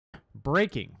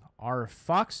Breaking. Our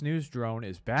Fox News drone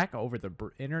is back over the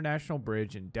international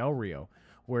bridge in Del Rio,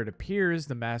 where it appears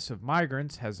the mass of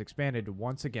migrants has expanded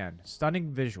once again.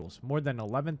 Stunning visuals. More than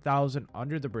 11,000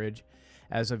 under the bridge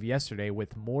as of yesterday,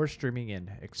 with more streaming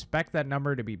in. Expect that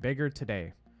number to be bigger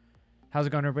today. How's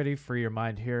it going, everybody? Free your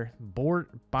mind here.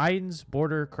 Biden's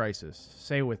border crisis.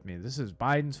 Say it with me. This is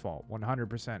Biden's fault.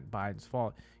 100% Biden's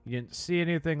fault. You didn't see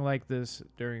anything like this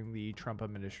during the Trump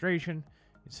administration.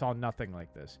 You saw nothing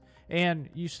like this. And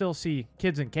you still see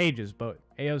kids in cages, but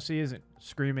AOC isn't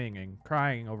screaming and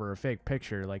crying over a fake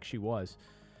picture like she was.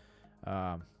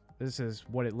 This is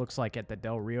what it looks like at the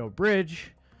Del Rio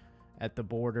Bridge at the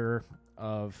border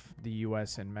of the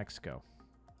U.S. and Mexico.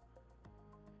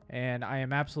 And I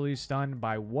am absolutely stunned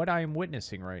by what I am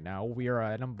witnessing right now. We are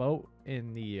at a boat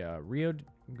in the Rio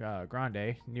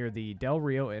Grande near the Del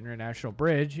Rio International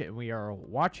Bridge, and we are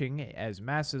watching as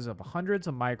masses of hundreds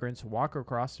of migrants walk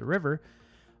across the river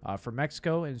from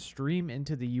Mexico and stream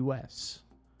into the U.S.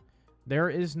 There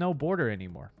is no border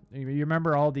anymore. You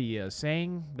remember all the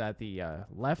saying that the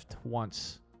left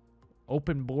wants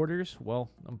open borders? Well,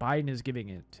 Biden is giving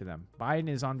it to them. Biden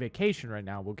is on vacation right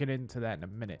now. We'll get into that in a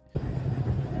minute.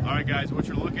 All right, guys, what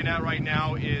you're looking at right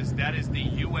now is the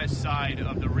U.S. side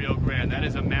of the Rio Grande. That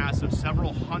is a mass of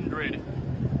several hundred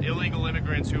illegal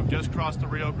immigrants who have just crossed the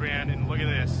Rio Grande. And look at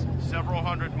this, several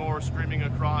hundred more streaming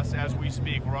across as we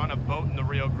speak. We're on a boat in the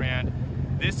Rio Grande.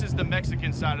 This is the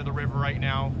Mexican side of the river right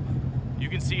now. You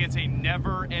can see it's a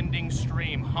never-ending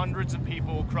stream. Hundreds of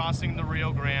people crossing the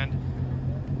Rio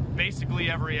Grande basically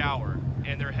every hour.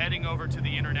 And they're heading over to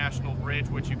the International Bridge,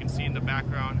 which you can see in the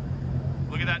background.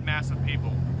 Look at that mass of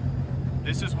people.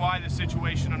 This is why the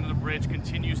situation under the bridge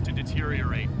continues to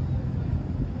deteriorate.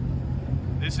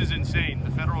 This is insane. The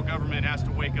federal government has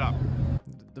to wake up.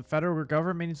 The federal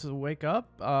government needs to wake up.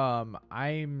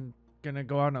 I'm gonna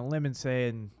go out on a limb and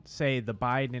say the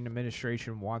Biden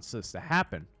administration wants this to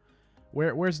happen.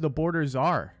 Where's the border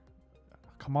czar?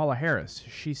 Kamala Harris.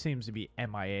 She seems to be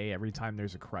MIA every time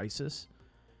there's a crisis.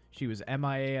 She was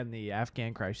MIA on the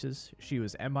Afghan crisis. She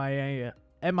was MIA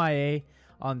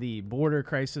on the border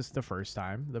crisis the first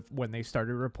time, when they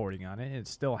started reporting on it.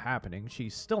 It's still happening.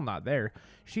 She's still not there.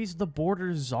 She's the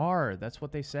border czar. That's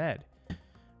what they said.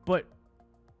 But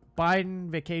Biden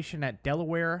vacation at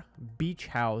Delaware beach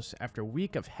house after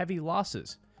week of heavy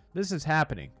losses. This is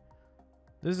happening.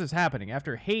 This is happening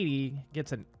after Haiti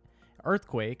gets an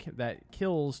earthquake that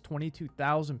kills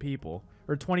 22,000 people,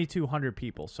 or 2,200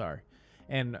 people, sorry,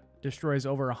 and destroys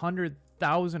over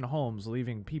 100,000 homes,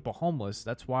 leaving people homeless.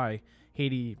 That's why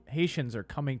Haitians are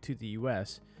coming to the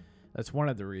U.S. That's one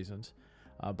of the reasons.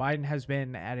 Biden has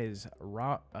been at his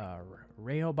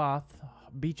Rehoboth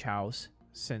beach house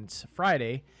since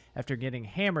Friday after getting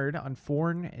hammered on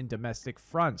foreign and domestic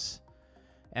fronts.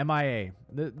 MIA.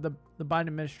 The Biden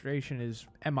administration is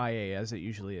MIA, as it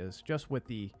usually is,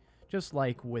 just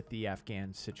like with the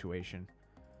Afghan situation.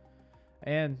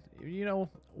 And, you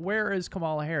know, where is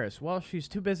Kamala Harris? Well, she's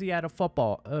too busy at a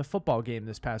football game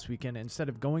this past weekend instead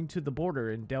of going to the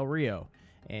border in Del Rio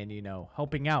and, you know,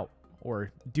 helping out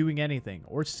or doing anything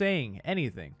or saying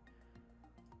anything.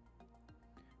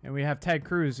 And we have Ted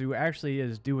Cruz, who actually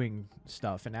is doing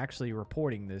stuff and actually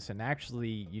reporting this and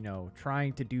actually, you know,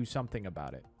 trying to do something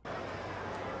about it.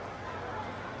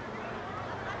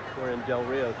 We're in Del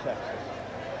Rio, Texas.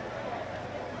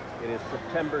 It is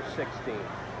September 16th.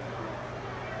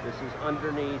 This is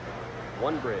underneath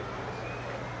one bridge.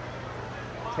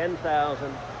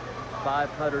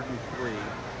 10,503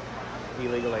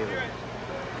 illegal aliens.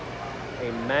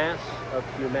 A mass of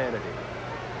humanity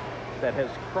that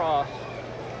has crossed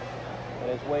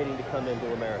and is waiting to come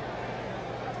into America.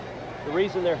 The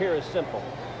reason they're here is simple.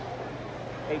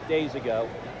 8 days ago,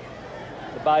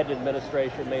 the Biden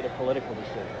administration made a political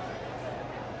decision.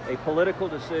 A political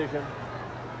decision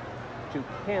to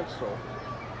cancel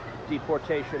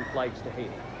deportation flights to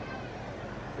Haiti.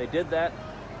 They did that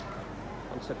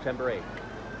on September 8th.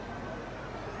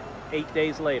 8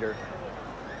 days later,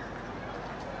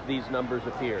 these numbers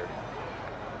appeared.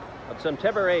 On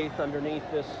September 8th, underneath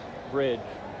this bridge,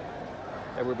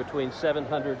 there were between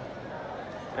 700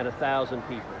 and 1,000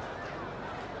 people.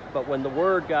 But when the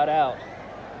word got out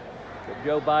that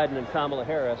Joe Biden and Kamala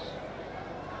Harris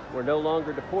were no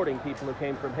longer deporting people who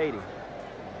came from Haiti,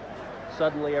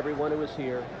 suddenly everyone who was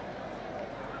here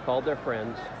called their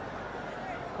friends,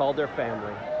 called their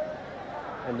family,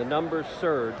 and the numbers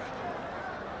surged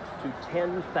to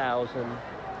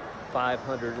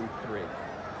 10,503.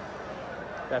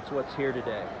 That's what's here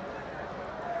today.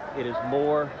 It is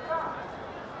more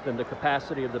than the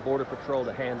capacity of the Border Patrol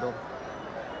to handle.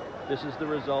 This is the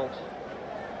result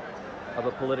of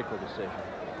a political decision.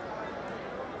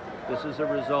 This is a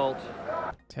result.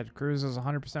 Ted Cruz is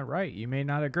 100% right. You may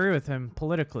not agree with him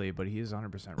politically, but he is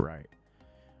 100% right.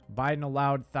 Biden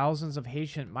allowed thousands of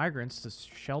Haitian migrants to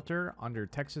shelter under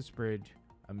Texas bridge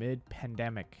amid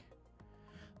pandemic.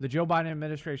 The Joe Biden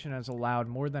administration has allowed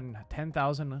more than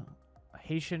 10,000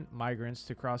 Haitian migrants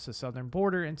to cross the southern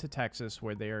border into Texas,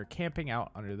 where they are camping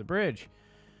out under the bridge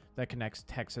that connects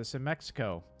Texas and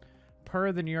Mexico.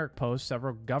 Per the New York Post,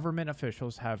 several government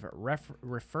officials have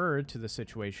referred to the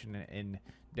situation in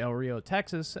Del Rio,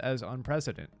 Texas, as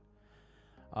unprecedented.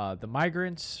 The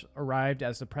migrants arrived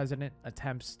as the president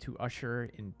attempts to usher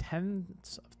in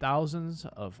tens of thousands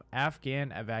of Afghan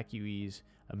evacuees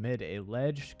amid a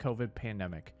alleged COVID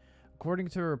pandemic. According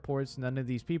to reports, none of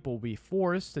these people will be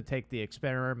forced to take the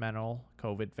experimental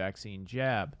COVID vaccine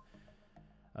jab.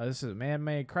 This is a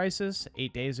man-made crisis.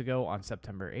 8 days ago, on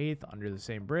September 8th, under the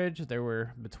same bridge, there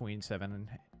were between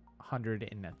 700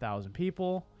 and 1,000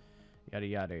 people. Yada,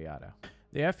 yada, yada.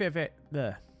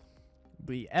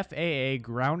 The FAA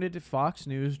grounded Fox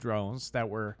News drones that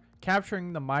were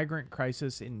capturing the migrant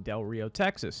crisis in Del Rio,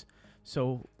 Texas.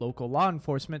 So local law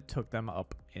enforcement took them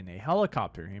up in a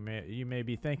helicopter. You may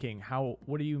be thinking,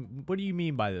 what do you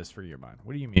mean by this, for your mind?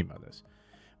 What do you mean by this?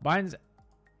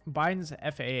 Biden's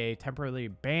FAA temporarily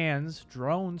bans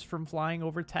drones from flying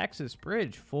over Texas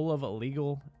bridge full of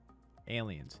illegal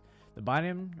aliens. The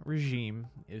Biden regime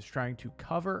is trying to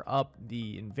cover up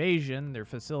the invasion they're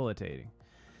facilitating.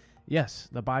 Yes,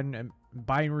 the Biden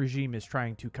regime is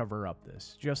trying to cover up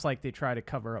this, just like they try to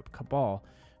cover up cabal,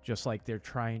 just like they're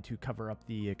trying to cover up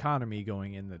the economy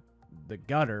going in the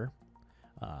gutter.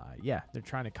 Yeah, they're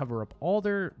trying to cover up all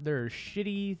their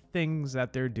shitty things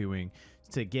that they're doing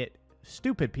to get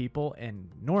stupid people and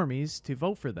normies to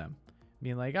vote for them.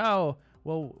 Being like, oh,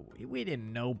 well, we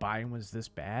didn't know Biden was this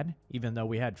bad, even though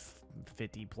we had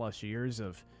 50 plus years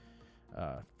of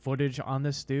footage on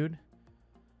this dude.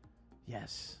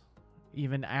 Yes.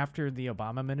 Even after the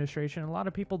Obama administration, a lot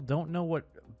of people don't know what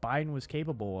Biden was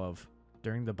capable of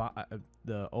during the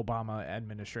Obama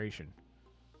administration.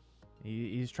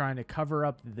 He's trying to cover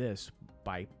up this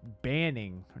by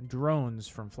banning drones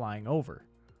from flying over.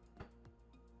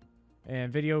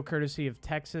 And video courtesy of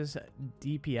Texas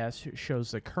DPS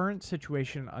shows the current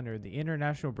situation under the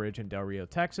International Bridge in Del Rio,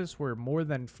 Texas, where more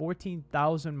than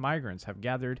 14,000 migrants have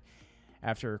gathered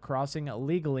after crossing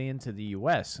illegally into the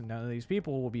U.S. None of these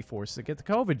people will be forced to get the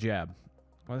COVID jab.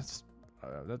 Well,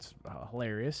 that's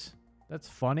hilarious. That's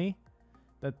funny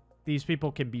that these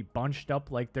people can be bunched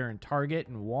up like they're in Target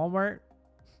and Walmart,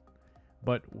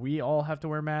 but we all have to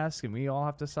wear masks and we all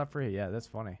have to suffer. Yeah, that's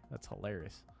funny. That's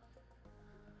hilarious.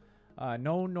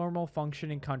 No normal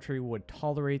functioning country would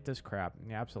tolerate this crap.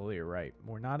 You're absolutely right.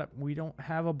 We don't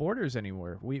have borders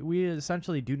anymore. We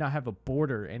essentially do not have a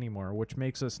border anymore, which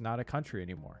makes us not a country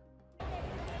anymore.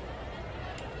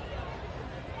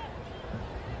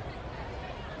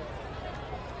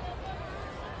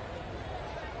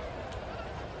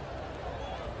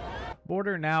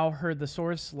 Border Now heard the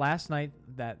source last night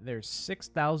that there's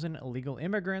 6,000 illegal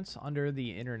immigrants under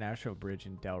the international bridge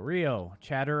in Del Rio.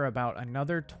 Chatter about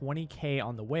another 20K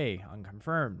on the way,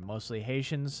 unconfirmed. Mostly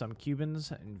Haitians, some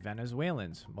Cubans, and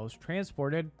Venezuelans. Most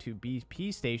transported to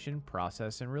BP station,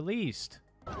 processed and released.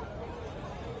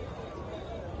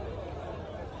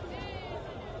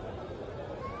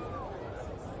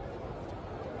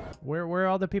 Where are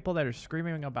all the people that are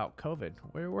screaming about COVID?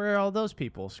 Where are all those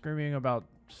people screaming about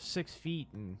 6 feet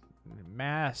and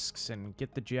masks and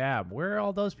get the jab? Where are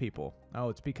all those people? Oh,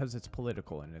 it's because it's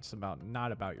political and it's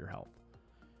not about your health.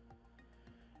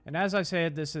 And as I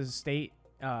said, this is state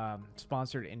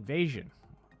sponsored invasion.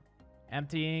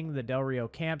 Emptying the Del Rio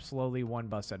camp slowly, one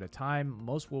bus at a time.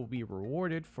 Most will be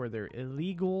rewarded for their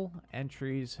illegal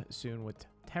entries soon with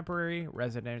temporary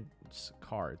residence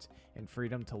cards and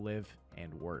freedom to live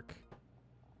and work.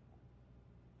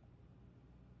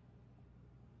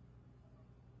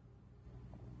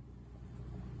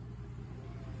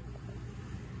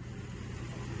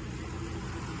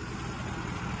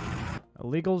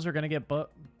 Illegals are going to get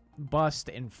bussed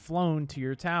and flown to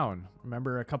your town.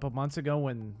 Remember a couple months ago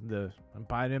when the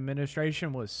Biden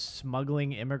administration was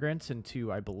smuggling immigrants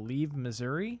into, I believe,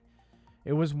 Missouri?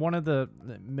 It was one of the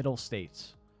middle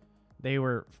states. They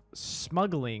were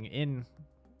smuggling in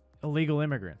illegal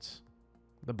immigrants.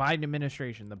 The Biden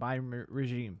administration, the Biden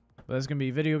regime. But that's going to be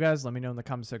a video, guys. Let me know in the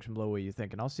comment section below what you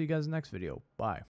think, and I'll see you guys in the next video. Bye.